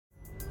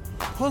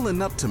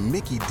Pulling up to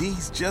Mickey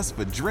D's just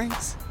for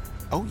drinks?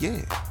 Oh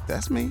yeah,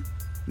 that's me.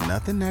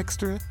 Nothing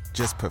extra,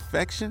 just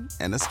perfection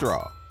and a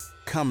straw.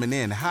 Coming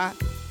in hot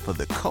for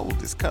the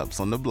coldest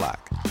cups on the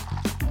block.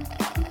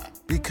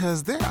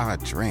 Because there are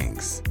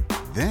drinks.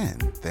 Then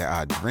there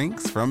are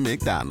drinks from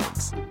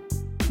McDonald's.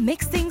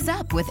 Mix things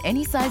up with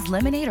any size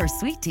lemonade or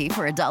sweet tea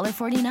for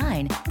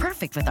 $1.49.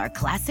 Perfect with our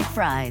classic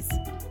fries.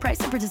 Price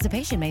and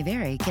participation may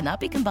vary. Cannot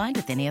be combined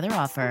with any other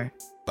offer.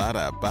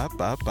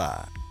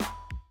 Ba-da-ba-ba-ba.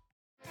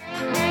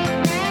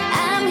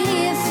 I'm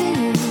here for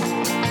you.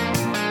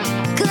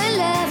 Good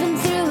loving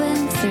through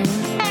and through.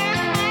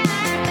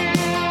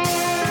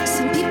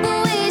 Some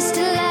people waste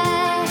a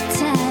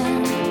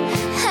lifetime.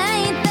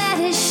 Ain't that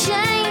a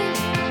shame?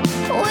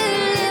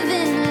 We're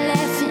living,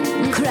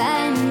 laughing,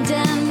 crying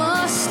down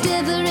most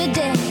every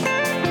day.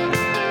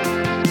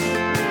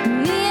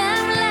 Me,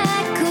 I'm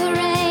like a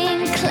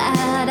rain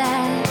cloud.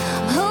 I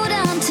hold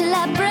on till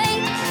I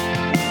break.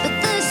 But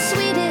the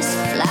sweetest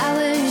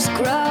flowers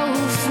grow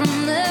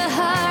from the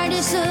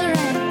hardest of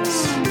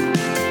rains.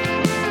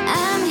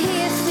 I'm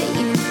here for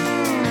you.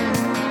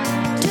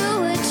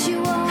 Do what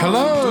you want.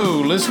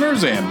 Hello,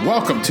 listeners, and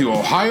welcome to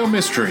Ohio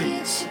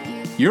Mysteries.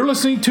 You're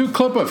listening to a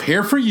clip of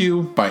Here For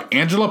You by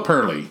Angela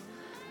Purley.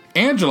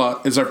 Angela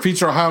is our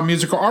featured Ohio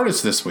musical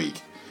artist this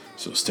week,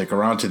 so stick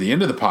around to the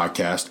end of the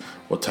podcast.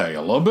 We'll tell you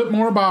a little bit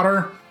more about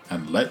her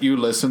and let you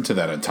listen to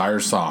that entire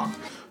song.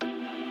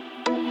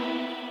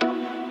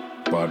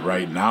 But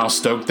right now,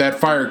 stoke that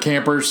fire,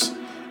 campers.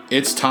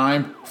 It's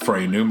time for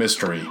a new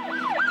mystery.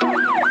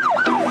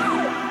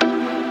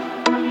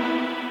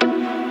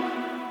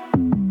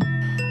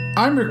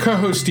 I'm your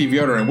co-host, Steve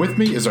Yoder, and with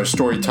me is our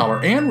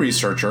storyteller and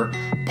researcher,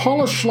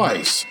 Paula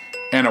Schleiss,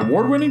 an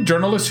award-winning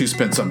journalist who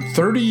spent some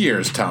 30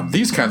 years telling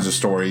these kinds of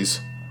stories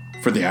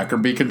for the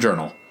Akron Beacon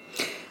Journal.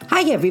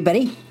 Hi,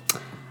 everybody.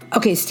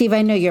 Okay, Steve,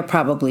 I know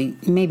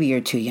maybe you're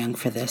too young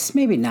for this,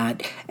 maybe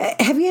not.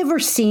 Have you ever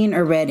seen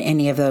or read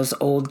any of those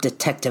old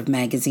detective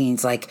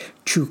magazines like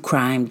True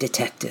Crime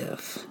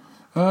Detective?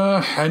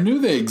 I knew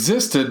they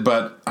existed,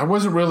 but I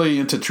wasn't really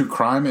into true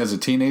crime as a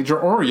teenager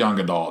or a young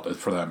adult,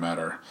 for that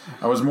matter.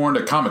 I was more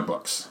into comic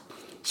books.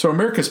 So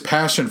America's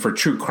passion for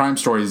true crime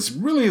stories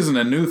really isn't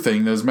a new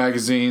thing. Those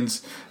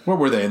magazines, what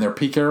were they, in their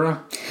peak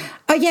era?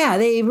 Yeah,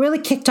 they really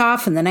kicked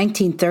off in the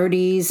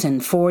 1930s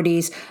and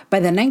 40s. By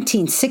the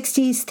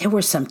 1960s, there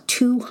were some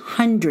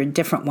 200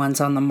 different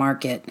ones on the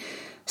market.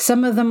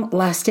 Some of them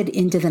lasted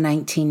into the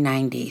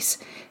 1990s.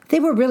 They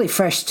were really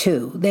fresh,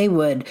 too. They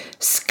would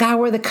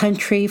scour the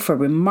country for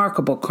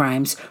remarkable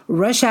crimes,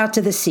 rush out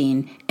to the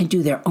scene, and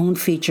do their own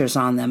features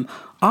on them,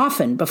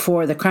 often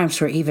before the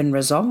crimes were even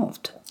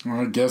resolved.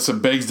 Well, I guess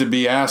it begs to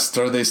be asked,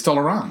 are they still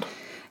around?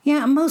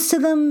 Yeah, most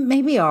of them,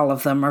 maybe all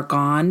of them, are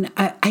gone.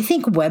 I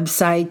think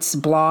websites,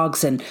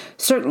 blogs, and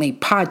certainly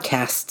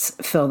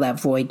podcasts fill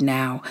that void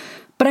now.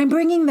 But I'm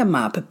bringing them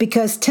up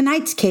because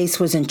tonight's case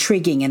was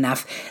intriguing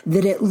enough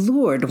that it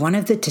lured one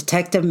of the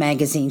detective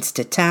magazines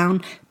to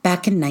town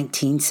back in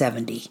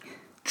 1970.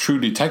 True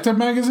Detective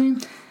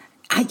magazine?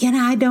 I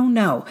don't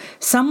know.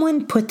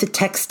 Someone put the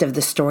text of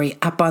the story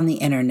up on the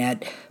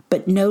internet,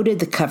 but noted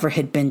the cover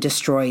had been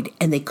destroyed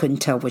and they couldn't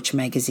tell which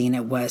magazine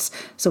it was.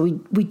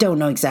 So we don't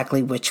know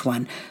exactly which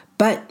one.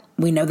 But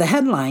we know the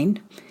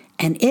headline,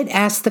 and it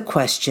asked the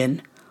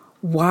question,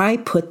 why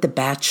put the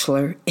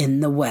bachelor in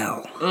the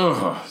well?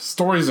 Ugh,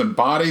 stories and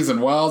bodies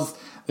and wells,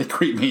 they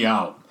creep me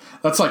out.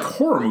 That's like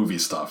horror movie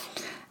stuff.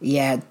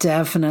 Yeah,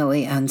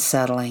 definitely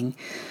unsettling.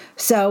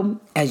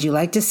 So, as you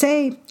like to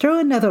say, throw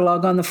another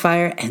log on the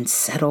fire and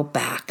settle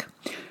back.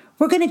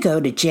 We're going to go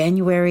to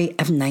January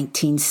of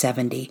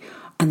 1970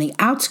 on the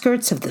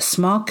outskirts of the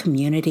small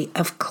community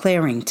of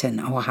Clarington,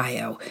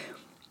 Ohio.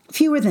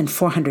 Fewer than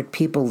 400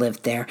 people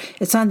lived there.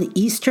 It's on the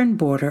eastern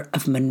border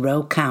of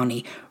Monroe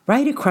County,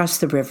 right across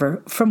the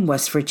river from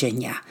West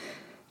Virginia.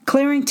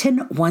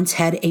 Clarington once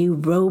had a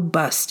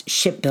robust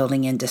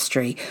shipbuilding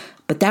industry,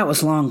 but that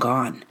was long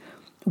gone.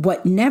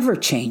 What never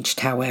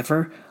changed,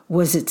 however,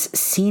 was its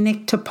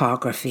scenic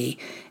topography,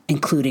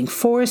 including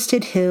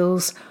forested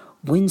hills,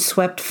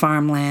 windswept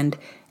farmland,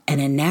 and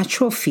a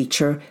natural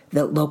feature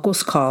that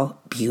locals call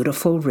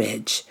Beautiful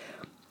Ridge.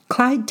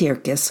 Clyde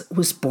Dierkes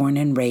was born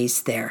and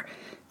raised there,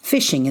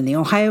 fishing in the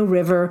Ohio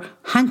River,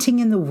 hunting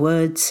in the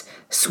woods,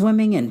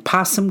 swimming in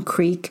Possum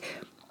Creek.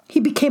 He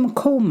became a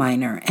coal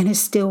miner and a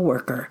steel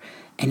worker,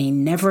 and he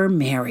never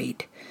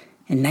married.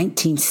 In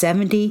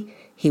 1970,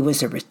 he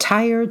was a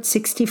retired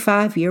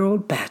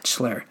 65-year-old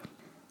bachelor.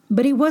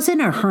 But he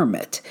wasn't a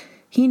hermit.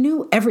 He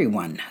knew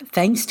everyone,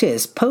 thanks to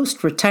his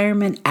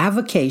post-retirement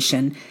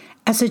avocation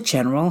as a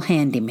general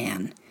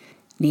handyman.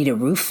 Need a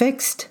roof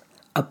fixed?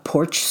 A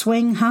porch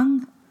swing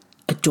hung?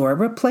 A door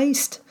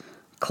replaced?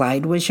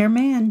 Clyde was your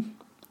man.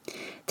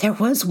 There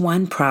was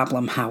one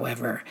problem,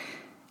 however.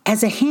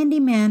 As a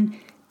handyman,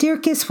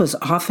 Dierkes was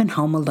often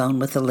home alone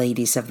with the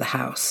ladies of the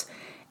house,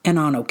 and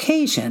on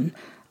occasion,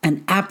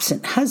 an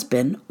absent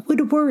husband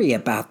would worry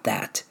about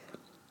that.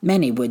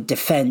 Many would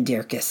defend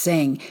Dierkes,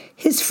 saying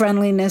his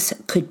friendliness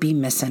could be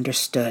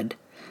misunderstood.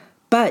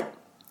 But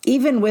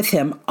Even with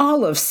him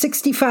all of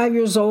 65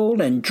 years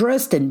old and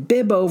dressed in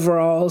bib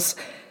overalls,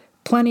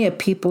 plenty of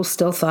people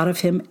still thought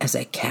of him as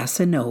a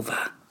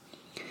Casanova.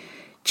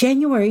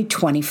 January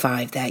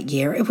 25 that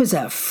year, it was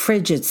a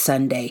frigid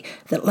Sunday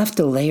that left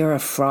a layer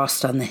of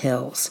frost on the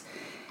hills.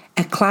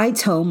 At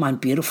Clyde's home on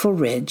Beautiful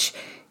Ridge,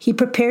 he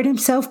prepared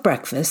himself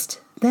breakfast,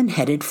 then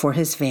headed for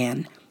his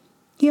van.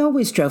 He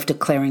always drove to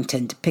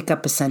Clarington to pick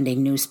up a Sunday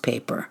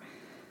newspaper.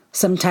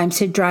 Sometimes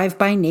he'd drive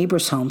by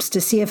neighbors' homes to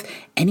see if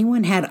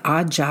anyone had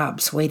odd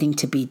jobs waiting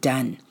to be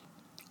done.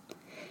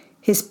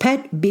 His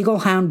pet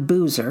beaglehound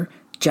Boozer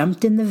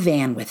jumped in the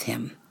van with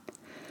him.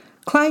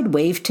 Clyde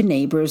waved to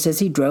neighbors as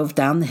he drove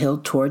down the hill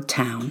toward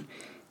town.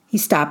 He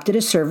stopped at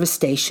a service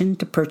station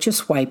to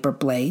purchase wiper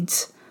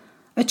blades.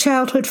 A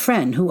childhood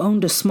friend who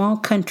owned a small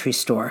country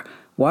store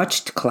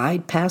watched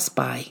Clyde pass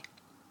by.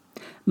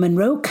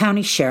 Monroe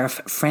County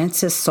Sheriff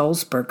Francis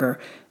Sulzberger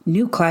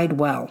knew Clyde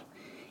well.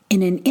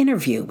 In an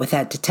interview with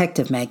that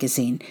detective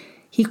magazine,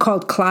 he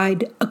called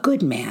Clyde a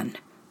good man,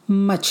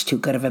 much too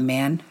good of a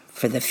man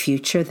for the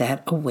future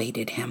that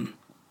awaited him.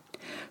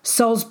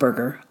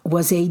 Sulzberger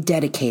was a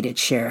dedicated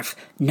sheriff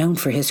known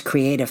for his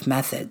creative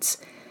methods.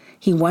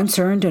 He once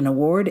earned an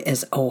award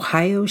as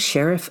Ohio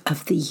Sheriff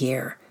of the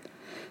Year.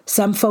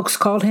 Some folks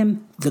called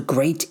him the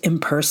Great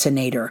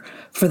Impersonator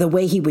for the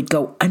way he would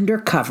go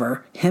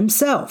undercover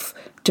himself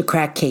to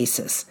crack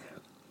cases.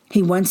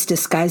 He once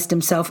disguised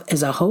himself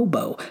as a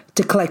hobo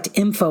to collect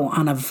info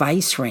on a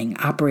vice ring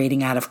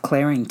operating out of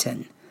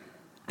Clarington.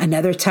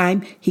 Another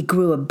time, he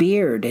grew a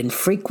beard and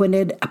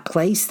frequented a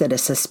place that a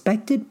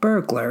suspected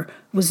burglar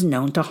was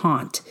known to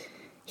haunt.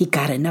 He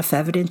got enough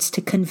evidence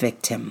to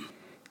convict him.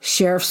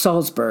 Sheriff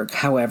Sulzberg,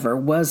 however,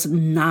 was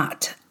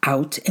not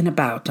out and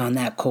about on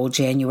that cold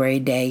January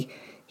day.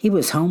 He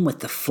was home with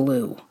the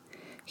flu.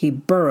 He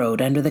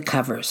burrowed under the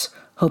covers,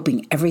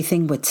 hoping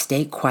everything would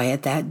stay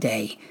quiet that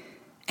day.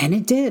 And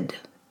it did,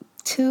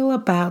 till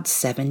about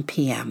 7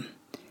 p.m.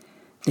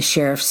 The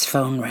sheriff's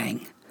phone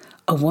rang.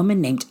 A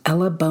woman named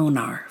Ella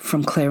Bonar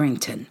from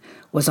Clarington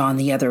was on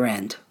the other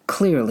end,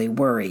 clearly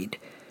worried.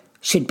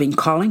 She'd been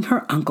calling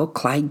her uncle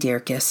Clyde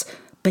Dierkes,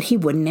 but he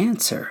wouldn't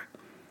answer.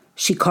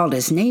 She called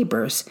his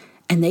neighbors,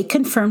 and they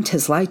confirmed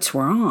his lights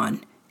were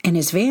on, and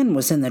his van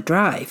was in the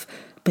drive,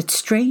 but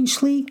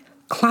strangely,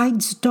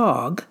 Clyde's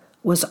dog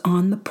was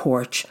on the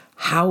porch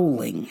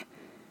howling.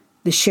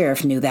 The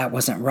sheriff knew that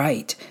wasn't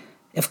right.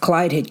 If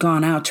Clyde had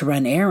gone out to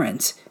run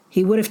errands,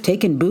 he would have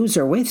taken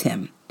Boozer with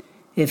him.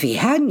 If he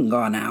hadn't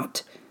gone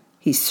out,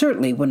 he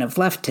certainly wouldn't have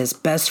left his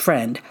best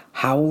friend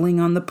howling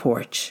on the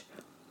porch.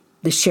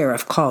 The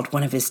sheriff called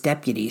one of his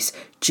deputies,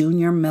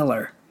 Junior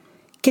Miller.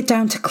 "Get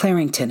down to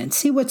Clarington and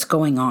see what's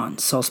going on,"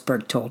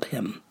 Sulzberg told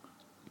him.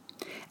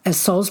 As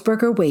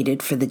Sulzberger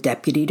waited for the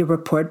deputy to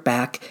report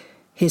back,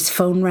 his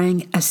phone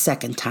rang a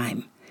second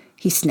time.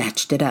 He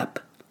snatched it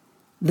up.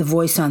 The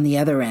voice on the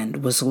other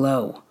end was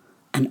low,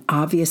 an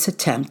obvious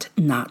attempt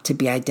not to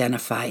be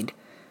identified.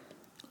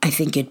 "I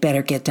think you'd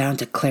better get down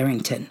to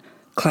Clarington.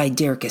 Clyde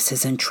Dierkes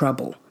is in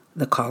trouble,"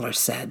 the caller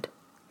said.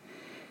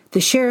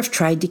 The sheriff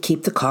tried to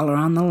keep the caller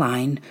on the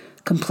line,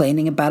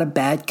 complaining about a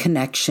bad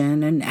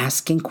connection and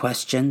asking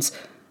questions,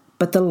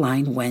 but the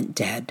line went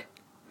dead.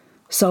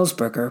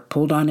 Sulzberger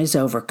pulled on his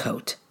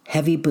overcoat,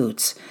 heavy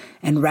boots,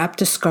 and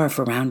wrapped a scarf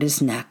around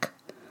his neck.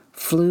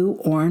 Flu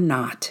or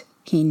not,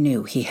 he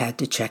knew he had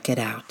to check it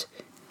out.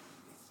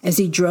 As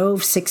he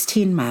drove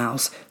 16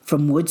 miles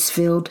from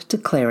Woodsfield to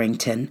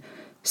Clarington,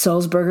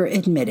 Sulzberger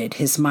admitted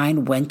his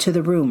mind went to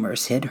the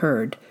rumors he'd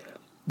heard,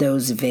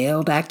 those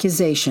veiled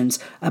accusations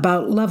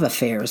about love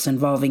affairs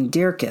involving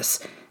Dierkes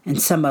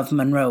and some of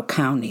Monroe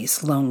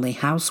County's lonely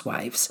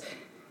housewives.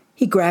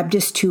 He grabbed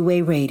his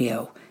two-way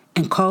radio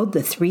and called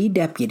the 3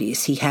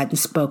 deputies he hadn't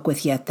spoke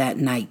with yet that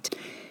night.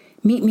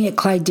 "Meet me at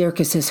Clyde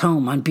Dierkes'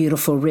 home on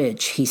Beautiful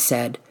Ridge," he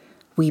said.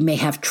 "We may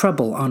have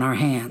trouble on our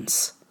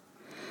hands."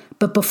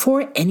 But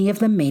before any of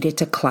them made it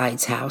to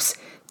Clyde's house,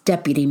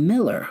 Deputy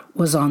Miller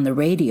was on the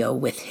radio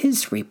with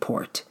his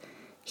report.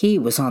 He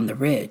was on the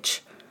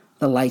ridge.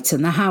 The lights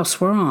in the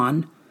house were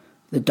on.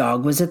 The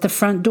dog was at the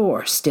front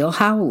door, still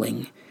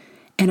howling.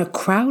 And a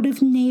crowd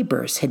of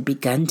neighbors had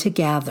begun to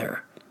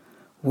gather.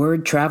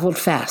 Word traveled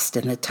fast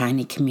in the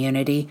tiny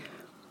community.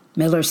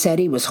 Miller said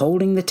he was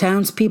holding the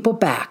townspeople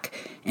back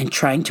and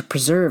trying to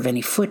preserve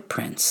any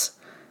footprints.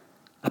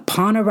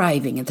 Upon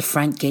arriving at the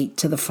front gate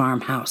to the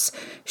farmhouse,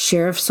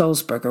 Sheriff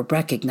Sulzberger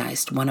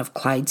recognized one of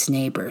Clyde's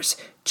neighbors,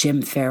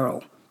 Jim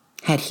Farrell.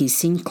 Had he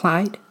seen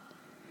Clyde?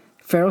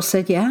 Farrell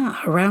said, yeah,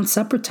 around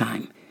supper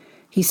time.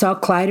 He saw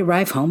Clyde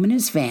arrive home in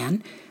his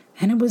van,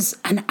 and it was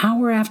an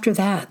hour after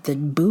that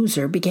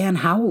Boozer began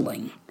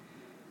howling.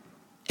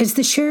 As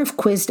the sheriff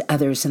quizzed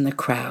others in the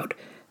crowd,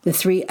 the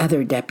 3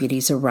 other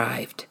deputies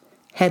arrived,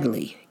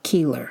 Headley,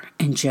 Keeler,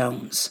 and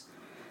Jones.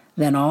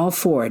 Then all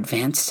 4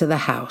 advanced to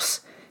the house,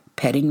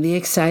 petting the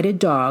excited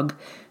dog,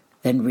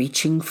 then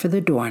reaching for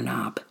the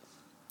doorknob.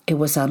 It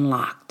was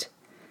unlocked.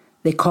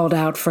 They called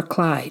out for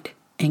Clyde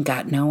and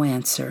got no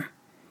answer.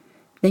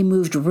 They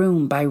moved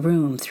room by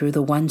room through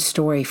the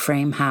 1-story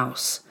frame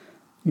house.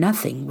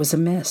 Nothing was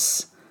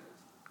amiss.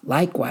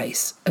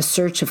 Likewise, a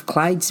search of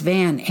Clyde's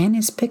van and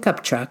his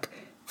pickup truck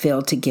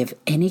failed to give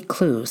any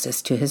clues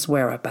as to his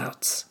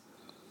whereabouts.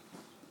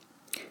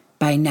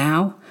 By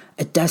now,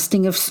 a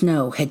dusting of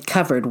snow had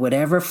covered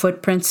whatever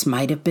footprints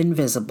might have been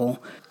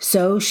visible,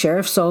 so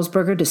Sheriff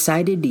Sulzberger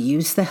decided to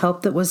use the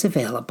help that was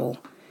available.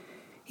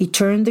 He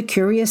turned the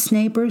curious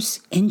neighbors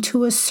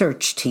into a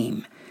search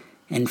team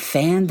and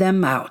fanned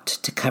them out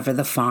to cover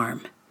the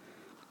farm.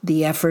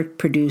 The effort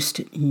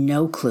produced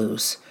no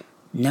clues,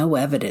 no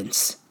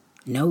evidence,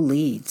 no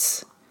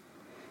leads.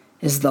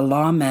 As the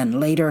lawmen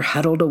later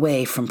huddled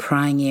away from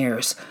prying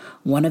ears,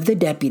 one of the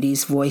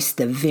deputies voiced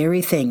the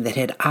very thing that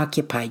had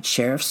occupied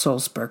Sheriff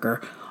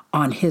Sulzberger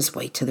on his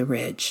way to the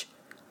ridge.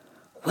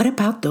 What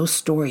about those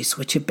stories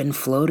which had been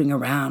floating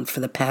around for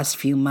the past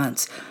few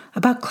months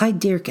about Clyde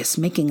Dierkes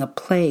making a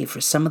play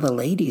for some of the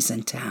ladies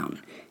in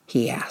town?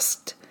 He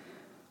asked.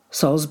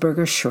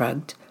 Sulzberger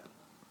shrugged.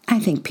 I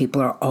think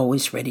people are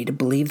always ready to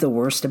believe the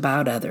worst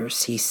about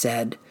others, he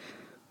said.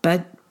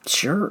 But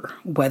sure,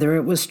 whether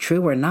it was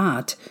true or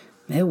not,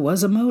 it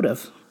was a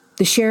motive.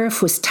 The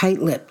sheriff was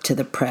tight-lipped to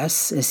the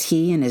press as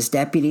he and his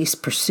deputies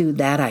pursued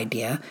that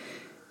idea.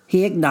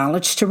 He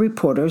acknowledged to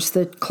reporters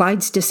that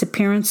Clyde's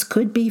disappearance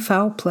could be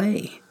foul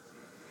play.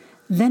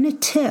 Then a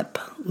tip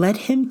led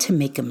him to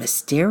make a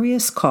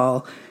mysterious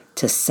call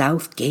to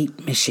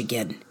Southgate,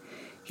 Michigan.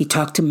 He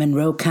talked to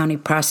Monroe County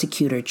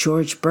Prosecutor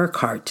George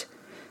Burkhart,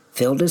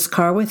 filled his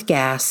car with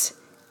gas,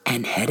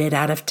 and headed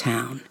out of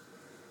town.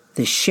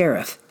 The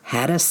sheriff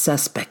had a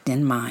suspect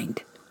in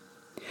mind.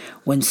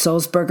 When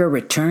Sulzberger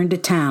returned to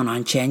town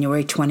on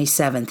January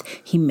 27th,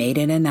 he made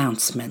an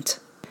announcement.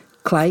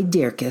 Clyde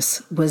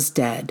Dierkes was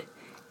dead,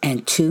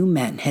 and 2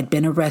 men had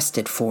been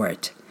arrested for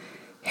it.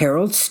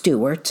 Harold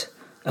Stewart,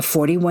 a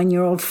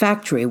 41-year-old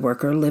factory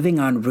worker living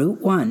on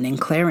Route 1 in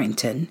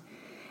Clarington,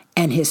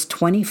 and his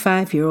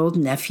 25-year-old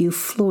nephew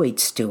Floyd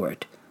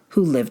Stewart,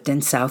 who lived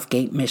in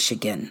Southgate,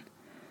 Michigan.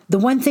 The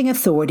one thing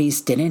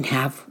authorities didn't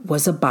have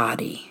was a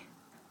body.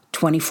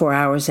 24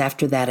 hours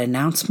after that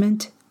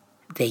announcement,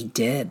 they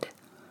did.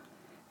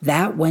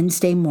 That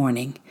Wednesday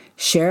morning,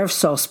 Sheriff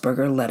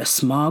Sulzberger led a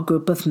small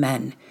group of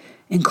men,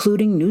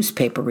 including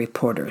newspaper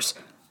reporters,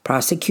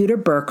 Prosecutor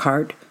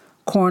Burkhart,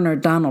 Coroner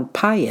Donald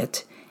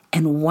Pyatt,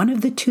 and one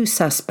of the 2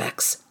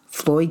 suspects,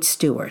 Floyd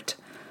Stewart,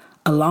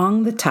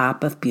 along the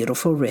top of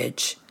Beautiful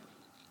Ridge.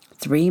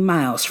 3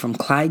 miles from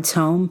Clyde's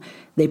home,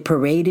 they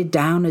paraded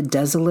down a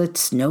desolate,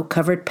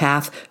 snow-covered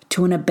path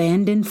to an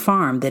abandoned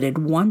farm that had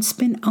once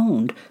been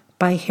owned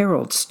by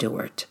Harold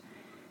Stewart.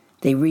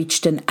 They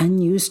reached an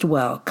unused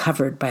well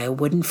covered by a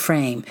wooden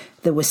frame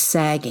that was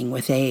sagging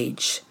with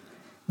age.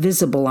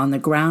 Visible on the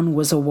ground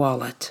was a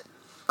wallet,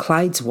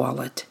 Clyde's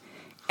wallet,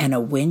 and a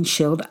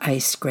windshield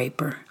ice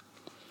scraper.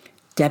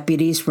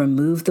 Deputies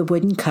removed the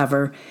wooden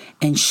cover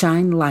and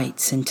shined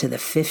lights into the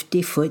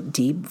 50-foot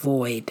deep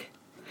void.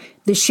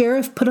 The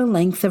sheriff put a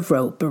length of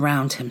rope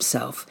around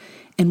himself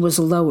and was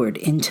lowered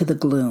into the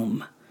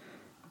gloom.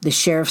 The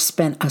sheriff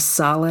spent a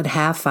solid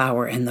half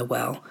hour in the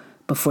well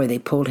before they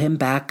pulled him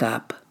back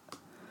up.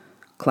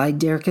 Clyde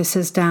Dierkes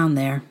is down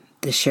there,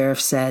 the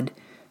sheriff said,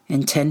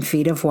 in 10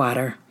 feet of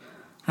water.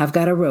 I've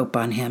got a rope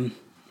on him.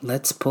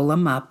 Let's pull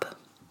him up.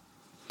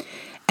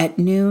 At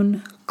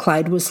noon,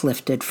 Clyde was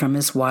lifted from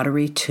his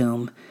watery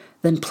tomb,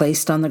 then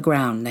placed on the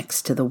ground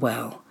next to the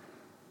well.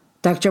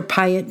 Dr.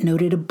 Pyatt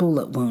noted a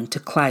bullet wound to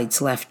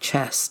Clyde's left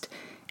chest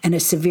and a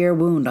severe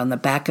wound on the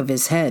back of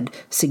his head,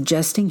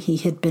 suggesting he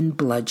had been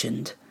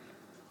bludgeoned.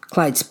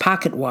 Clyde's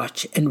pocket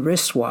watch and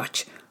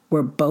wristwatch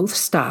were both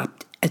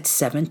stopped at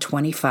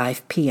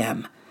 7:25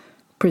 p.m.,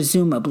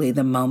 presumably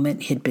the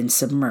moment he'd been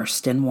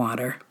submersed in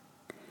water.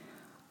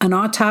 An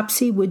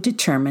autopsy would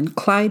determine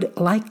Clyde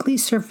likely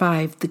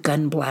survived the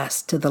gun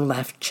blast to the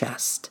left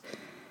chest,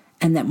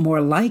 and that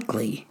more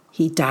likely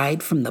he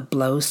died from the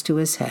blows to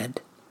his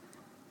head.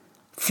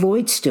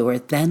 Floyd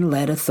Stewart then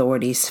led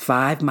authorities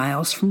 5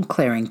 miles from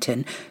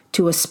Clarington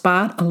to a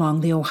spot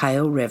along the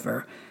Ohio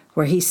River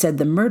where he said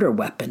the murder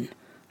weapon,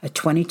 a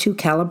 .22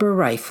 caliber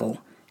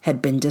rifle,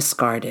 had been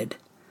discarded.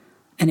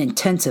 An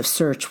intensive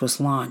search was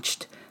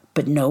launched,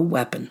 but no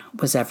weapon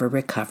was ever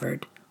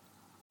recovered.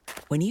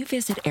 When you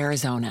visit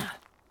Arizona,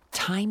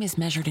 time is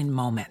measured in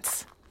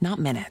moments, not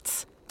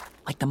minutes.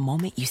 Like the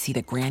moment you see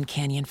the Grand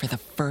Canyon for the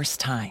first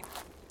time.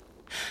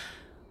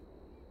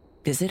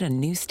 Visit a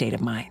new state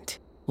of mind.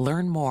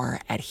 Learn more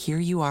at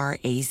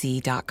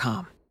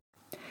hereyouareaz.com.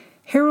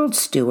 Harold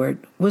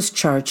Stewart was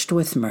charged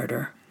with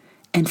murder,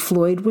 and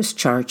Floyd was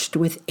charged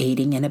with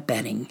aiding and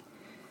abetting.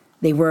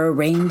 They were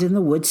arraigned in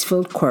the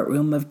Woodsfield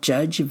courtroom of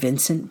Judge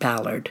Vincent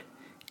Ballard,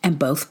 and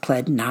both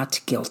pled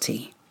not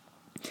guilty.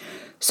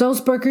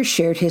 Sulzberger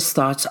shared his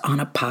thoughts on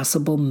a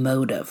possible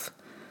motive: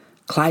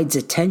 Clyde's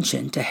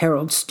attention to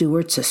Harold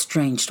Stewart's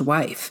estranged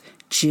wife,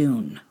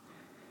 June.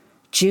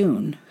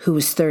 June, who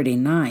was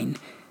 39,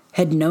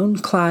 had known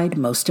Clyde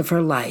most of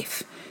her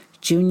life.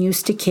 June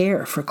used to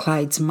care for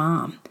Clyde's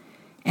mom,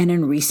 and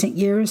in recent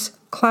years,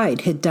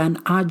 Clyde had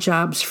done odd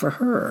jobs for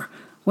her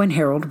when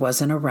Harold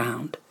wasn't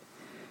around.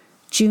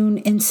 June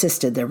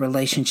insisted their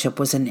relationship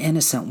was an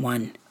innocent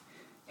one.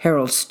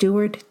 Harold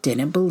Stewart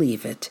didn't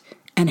believe it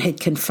and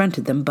had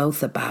confronted them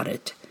both about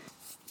it.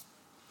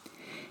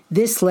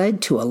 This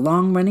led to a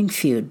long-running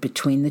feud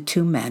between the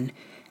two men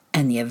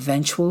and the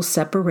eventual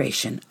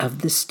separation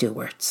of the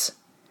Stewarts.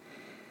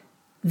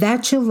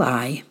 That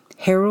July,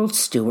 Harold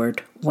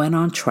Stewart went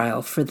on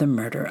trial for the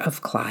murder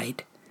of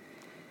Clyde.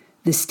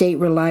 The state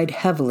relied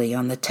heavily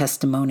on the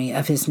testimony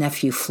of his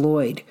nephew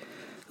Floyd,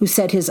 who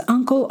said his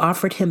uncle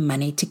offered him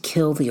money to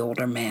kill the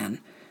older man.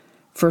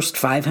 First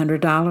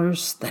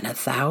 $500, then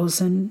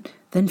 $1,000,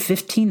 then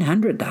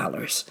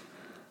 $1,500.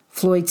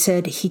 Floyd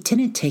said he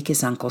didn't take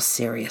his uncle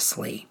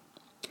seriously.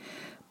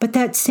 But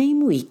that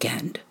same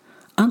weekend,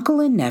 uncle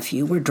and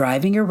nephew were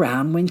driving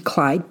around when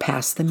Clyde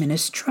passed them in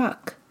his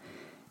truck.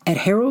 At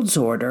Harold's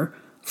order,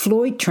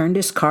 Floyd turned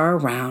his car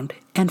around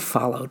and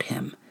followed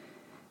him.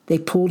 They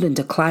pulled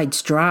into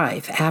Clyde's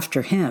drive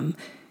after him,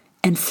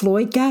 and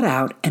Floyd got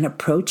out and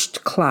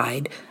approached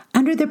Clyde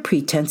under the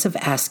pretense of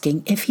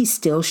asking if he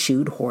still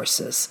shoed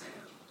horses.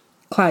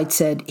 Clyde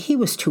said he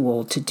was too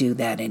old to do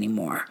that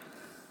anymore.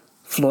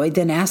 Floyd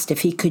then asked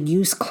if he could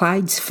use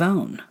Clyde's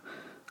phone.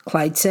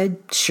 Clyde said,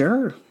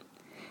 sure.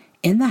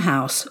 In the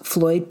house,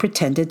 Floyd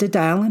pretended to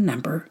dial a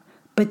number,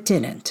 but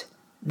didn't,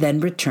 then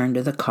returned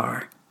to the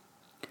car.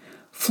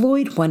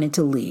 Floyd wanted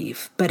to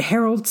leave, but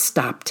Harold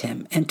stopped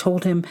him and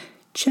told him,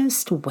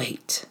 just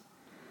wait.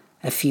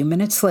 A few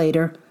minutes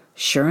later,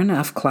 sure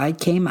enough, Clyde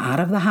came out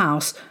of the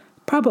house,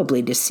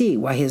 probably to see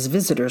why his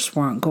visitors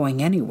weren't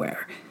going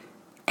anywhere.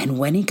 And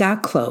when he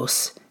got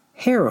close,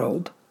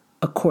 Harold,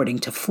 according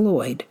to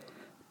Floyd,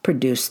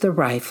 produced the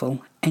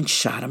rifle and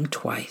shot him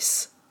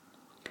twice.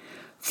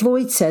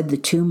 Floyd said the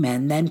two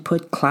men then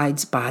put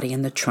Clyde's body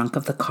in the trunk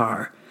of the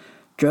car,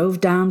 drove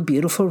down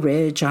Beautiful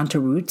Ridge onto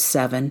Route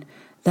 7,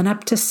 then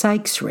up to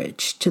Sykes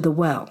Ridge to the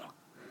well.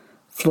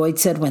 Floyd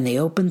said when they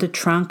opened the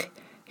trunk,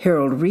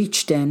 Harold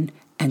reached in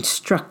and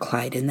struck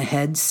Clyde in the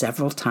head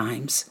several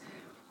times.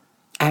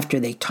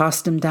 After they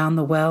tossed him down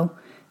the well,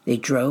 they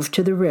drove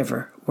to the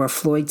river where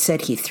Floyd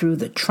said he threw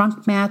the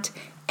trunk mat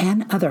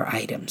and other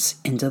items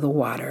into the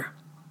water.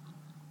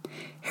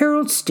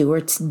 Harold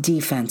Stewart's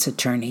defense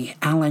attorney,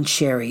 Alan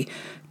Sherry,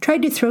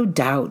 tried to throw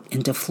doubt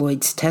into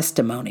Floyd's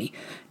testimony,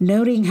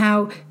 noting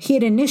how he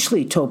had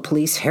initially told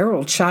police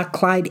Harold shot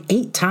Clyde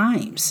 8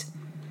 times.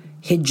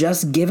 He'd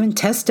just given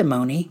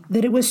testimony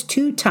that it was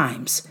 2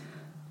 times,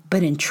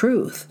 but in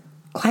truth,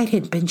 Clyde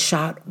had been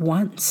shot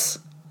once.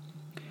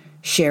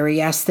 Sherry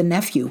asked the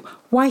nephew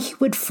why he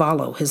would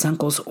follow his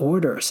uncle's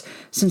orders,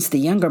 since the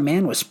younger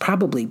man was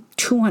probably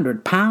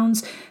 200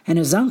 pounds and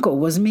his uncle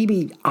was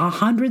maybe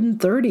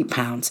 130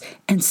 pounds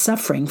and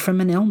suffering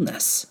from an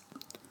illness.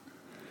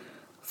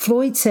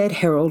 Floyd said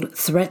Harold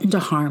threatened to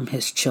harm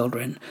his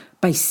children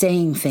by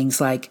saying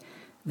things like,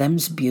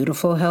 "Them's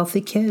beautiful,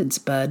 healthy kids,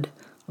 bud.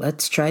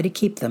 Let's try to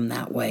keep them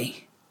that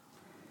way."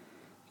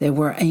 There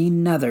were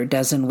another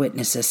dozen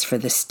witnesses for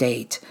the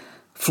state.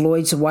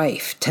 Floyd's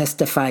wife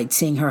testified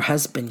seeing her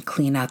husband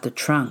clean out the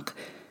trunk.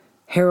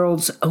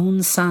 Harold's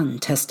own son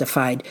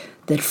testified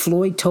that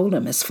Floyd told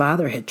him his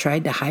father had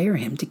tried to hire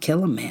him to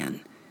kill a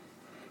man.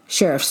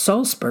 Sheriff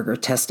Sulzberger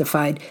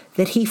testified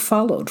that he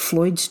followed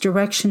Floyd's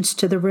directions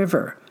to the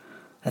river,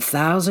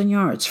 1,000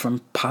 yards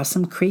from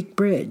Possum Creek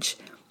Bridge,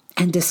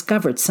 and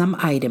discovered some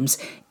items,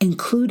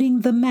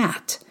 including the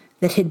mat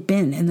that had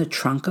been in the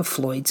trunk of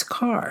Floyd's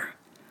car.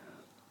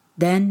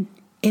 Then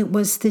it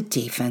was the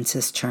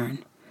defense's turn.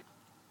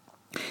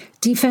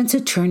 Defense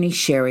attorney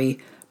Sherry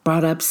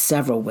brought up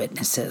several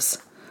witnesses.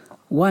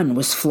 One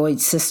was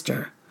Floyd's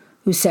sister,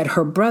 who said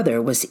her brother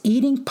was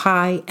eating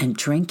pie and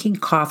drinking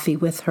coffee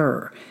with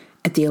her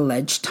at the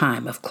alleged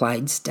time of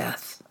Clyde's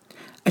death.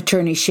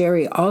 Attorney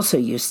Sherry also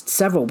used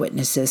several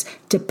witnesses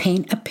to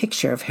paint a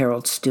picture of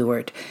Harold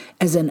Stewart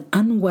as an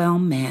unwell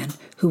man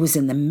who was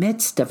in the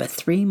midst of a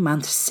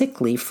 3-month sick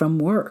leave from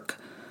work,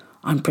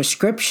 on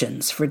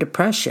prescriptions for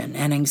depression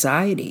and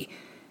anxiety,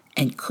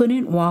 and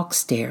couldn't walk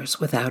stairs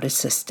without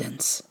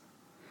assistance.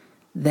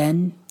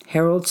 Then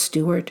Harold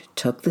Stewart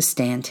took the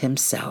stand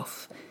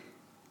himself.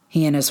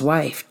 He and his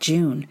wife,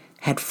 June,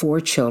 had 4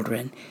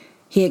 children.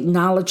 He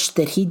acknowledged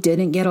that he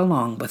didn't get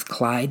along with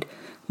Clyde,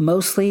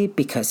 mostly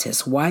because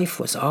his wife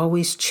was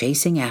always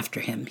chasing after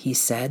him, he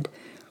said.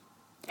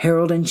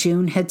 Harold and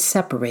June had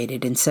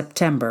separated in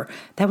September.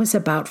 That was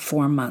about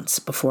 4 months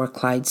before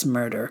Clyde's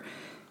murder,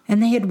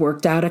 and they had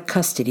worked out a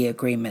custody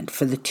agreement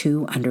for the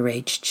 2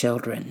 underage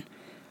children.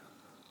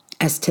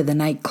 As to the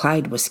night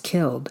Clyde was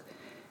killed,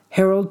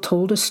 Harold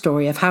told a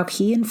story of how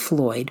he and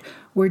Floyd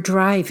were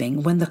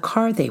driving when the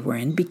car they were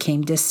in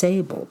became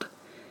disabled.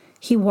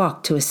 He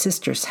walked to his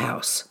sister's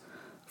house.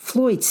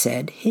 Floyd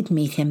said he'd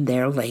meet him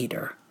there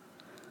later.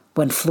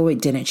 When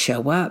Floyd didn't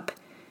show up,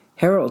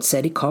 Harold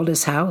said he called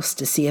his house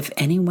to see if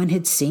anyone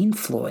had seen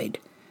Floyd.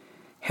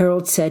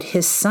 Harold said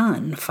his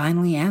son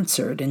finally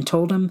answered and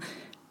told him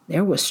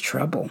there was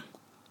trouble.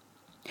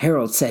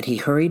 Harold said he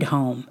hurried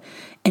home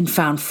and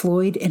found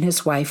Floyd and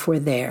his wife were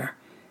there.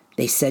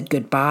 They said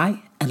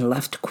goodbye and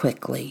left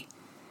quickly.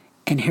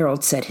 And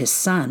Harold said his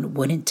son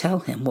wouldn't tell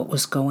him what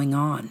was going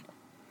on.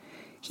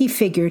 He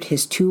figured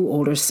his 2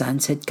 older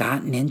sons had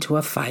gotten into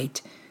a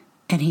fight,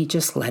 and he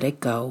just let it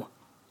go.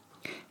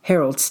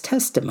 Harold's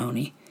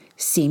testimony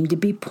seemed to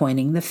be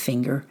pointing the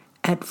finger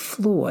at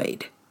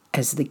Floyd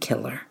as the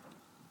killer.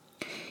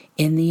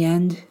 In the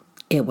end,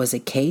 it was a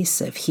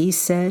case of he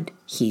said,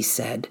 he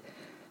said.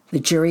 The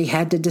jury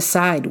had to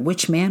decide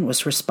which man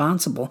was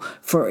responsible,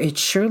 for it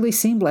surely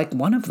seemed like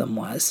one of them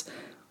was.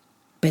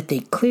 But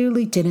they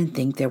clearly didn't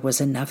think there was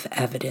enough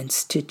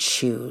evidence to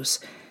choose.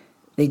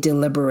 They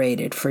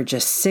deliberated for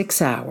just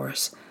 6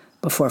 hours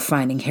before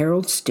finding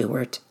Harold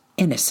Stewart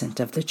innocent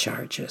of the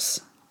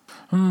charges.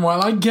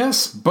 Well, I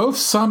guess both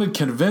sounded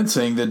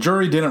convincing. The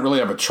jury didn't really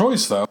have a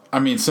choice, though. I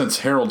mean, since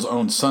Harold's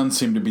own son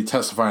seemed to be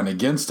testifying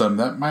against him,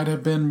 that might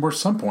have been worth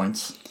some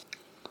points.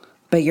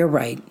 But you're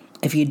right.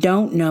 If you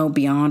don't know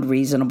beyond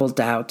reasonable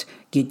doubt,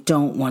 you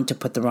don't want to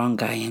put the wrong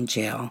guy in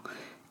jail.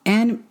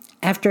 And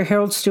after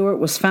Harold Stewart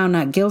was found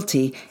not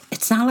guilty,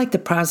 it's not like the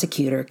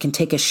prosecutor can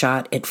take a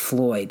shot at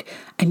Floyd.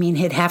 I mean,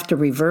 he'd have to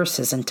reverse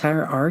his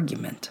entire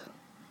argument.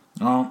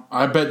 Oh,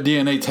 I bet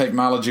DNA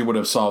technology would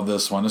have solved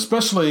this one,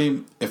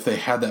 especially if they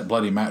had that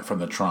bloody mat from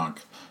the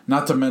trunk.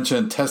 Not to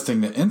mention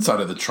testing the inside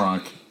of the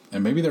trunk,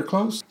 and maybe their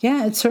clothes.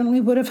 Yeah, it certainly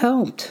would have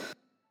helped.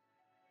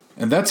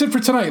 And that's it for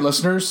tonight,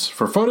 listeners.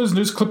 For photos,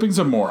 news, clippings,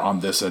 and more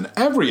on this and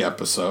every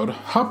episode,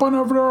 hop on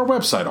over to our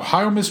website,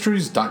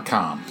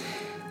 ohiomysteries.com.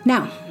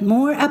 Now,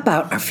 more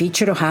about our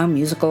featured Ohio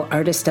musical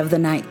artist of the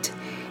night.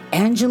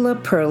 Angela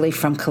Perley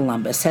from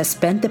Columbus has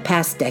spent the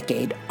past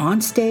decade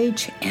on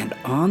stage and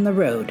on the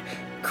road,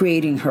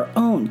 creating her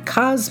own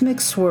cosmic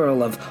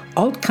swirl of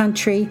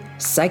alt-country,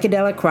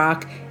 psychedelic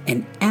rock,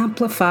 and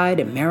amplified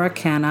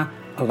Americana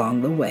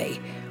along the way.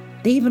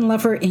 They even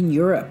love her in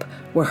Europe,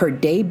 where her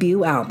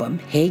debut album,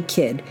 Hey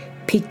Kid,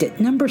 peaked at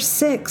number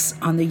 6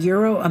 on the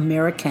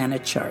Euro-Americana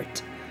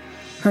chart.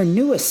 Her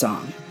newest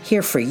song,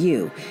 Here For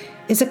You,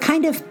 is a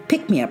kind of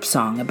pick-me-up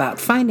song about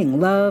finding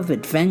love,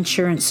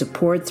 adventure, and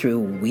support through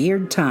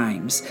weird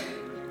times.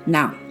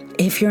 Now,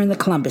 if you're in the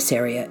Columbus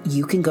area,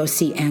 you can go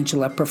see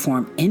Angela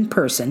perform in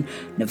person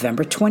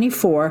November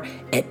 24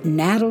 at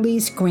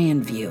Natalie's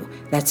Grandview.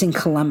 That's in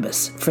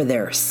Columbus for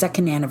their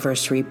 2nd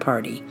anniversary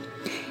party.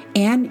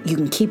 And you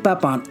can keep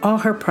up on all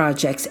her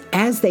projects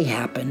as they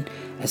happen,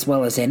 as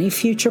well as any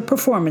future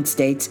performance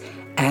dates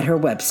at her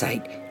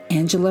website,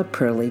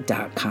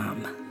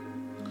 angelaperley.com.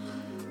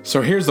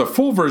 So here's the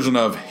full version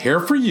of Here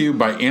For You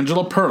by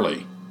Angela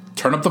Perley.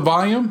 Turn up the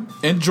volume,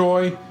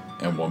 enjoy,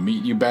 and we'll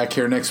meet you back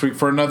here next week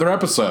for another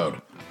episode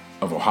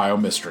of Ohio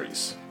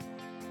Mysteries.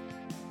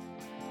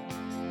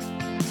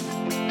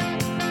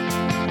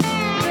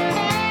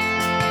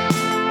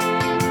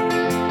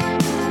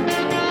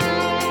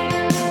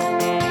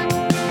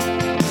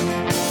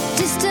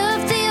 Just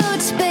off the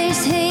old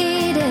space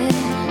heater,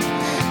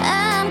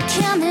 I'm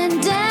coming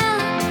down.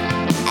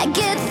 I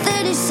get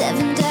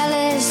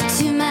 $37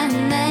 to my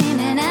name,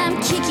 and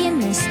I'm kicking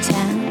this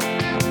town.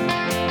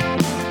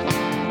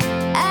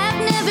 I've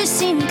never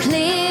seen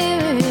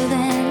clearer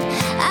than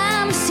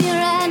I'm seeing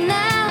right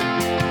now.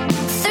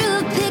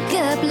 Through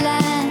pickup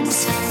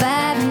lines,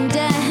 5 and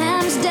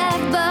dimes,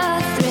 dive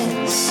bar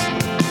threats.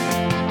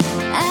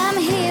 I'm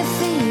here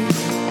for you.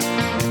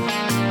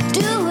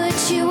 Do what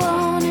you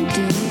wanna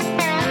do.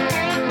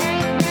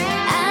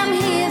 I'm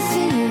here for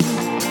you.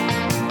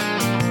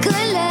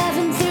 Good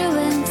loving through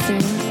and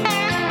through.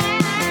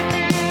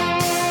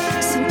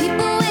 Some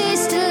people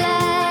waste a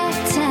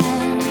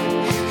lifetime.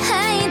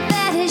 Ain't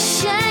that a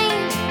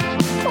shame?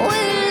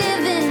 We're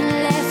living,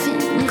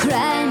 laughing,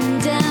 crying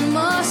down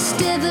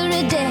most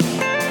every day.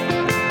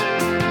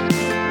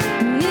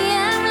 Me,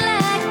 I'm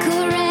like a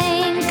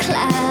rain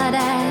cloud. I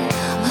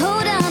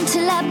hold on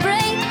till I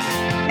break.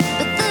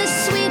 But the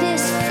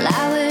sweetest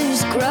flowers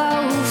grow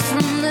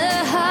from the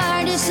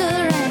hardest of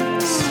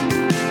rains.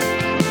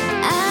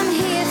 I'm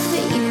here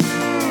for you.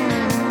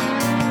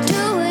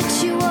 Do what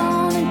you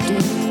wanna do.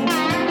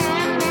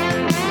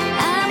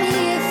 I'm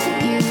here for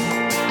you.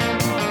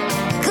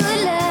 Good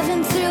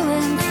loving through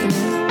and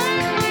through.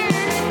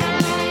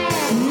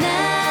 Na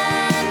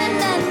na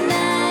na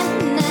na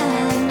na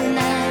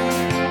na.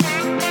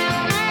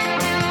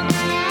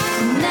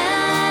 Na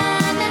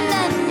na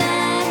na na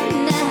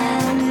na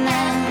na.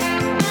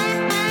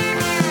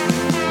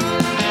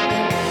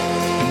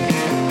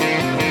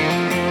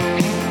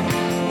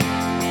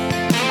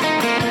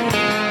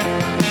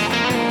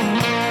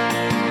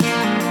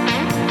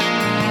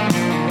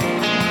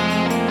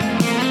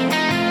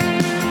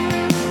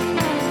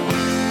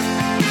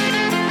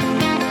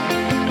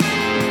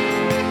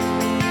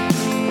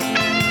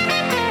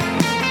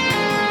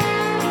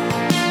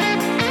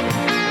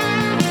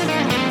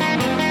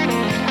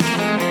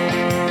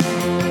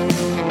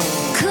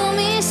 Call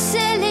me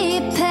silly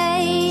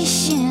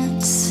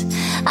patience.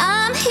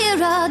 I'm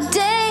here all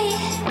day,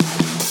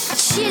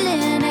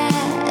 chilling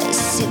out,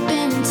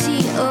 sipping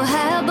tea.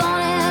 Ohio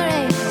born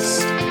and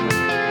raised.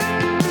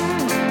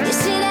 They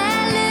said I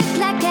look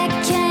like I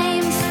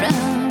came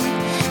from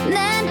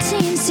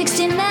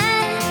 1969.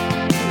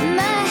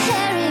 My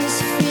hair is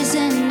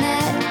frizzing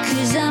out,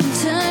 'cause I'm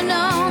turned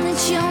on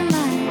that you're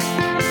mine.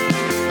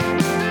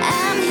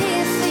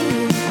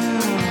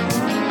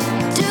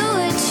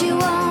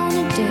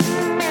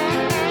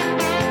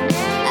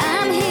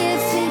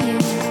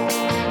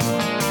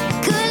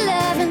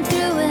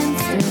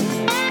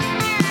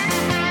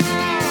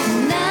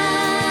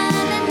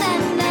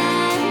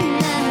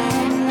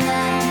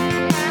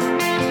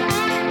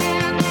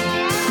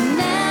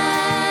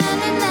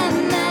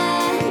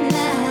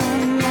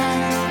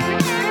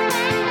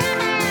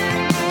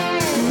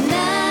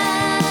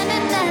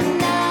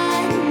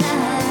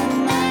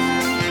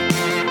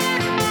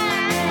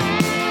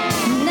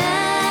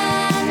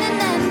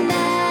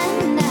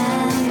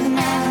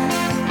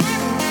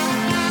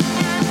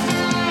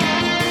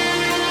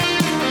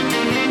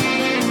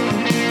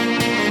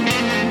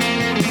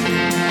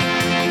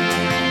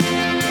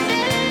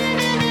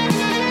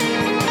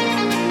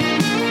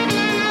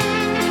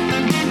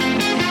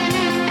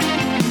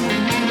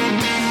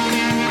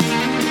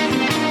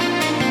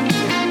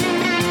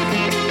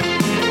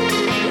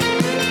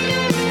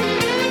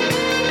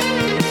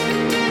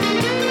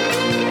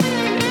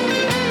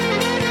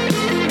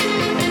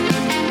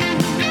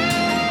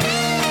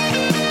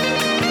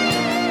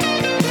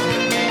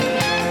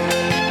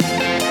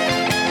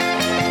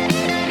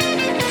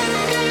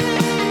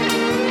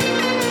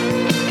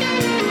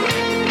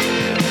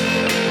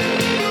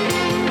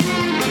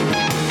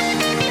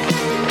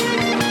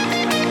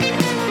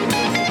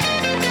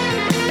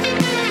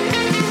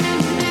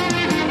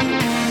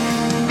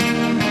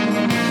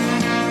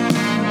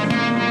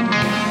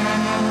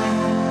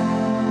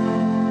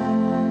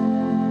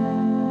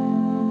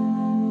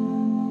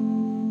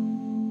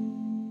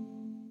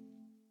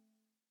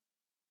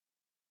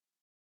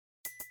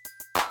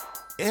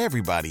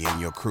 Everybody in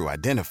your crew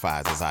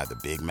identifies as either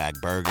Big Mac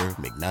Burger,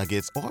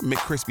 McNuggets, or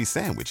McCrispy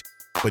Sandwich.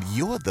 But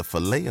you're the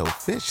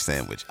Filet-O-Fish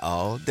Sandwich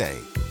all day.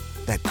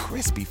 That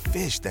crispy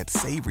fish, that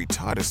savory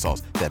tartar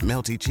sauce, that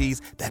melty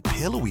cheese, that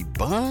pillowy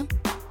bun.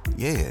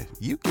 Yeah,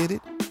 you get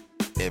it.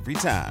 Every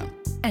time.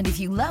 And if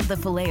you love the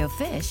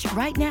Filet-O-Fish,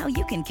 right now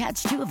you can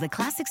catch 2 of the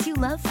classics you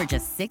love for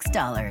just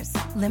 $6.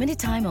 Limited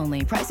time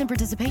only. Price and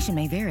participation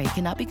may vary.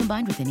 Cannot be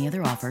combined with any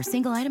other offer.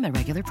 Single item at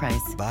regular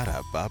price.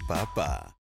 Ba-da-ba-ba-ba.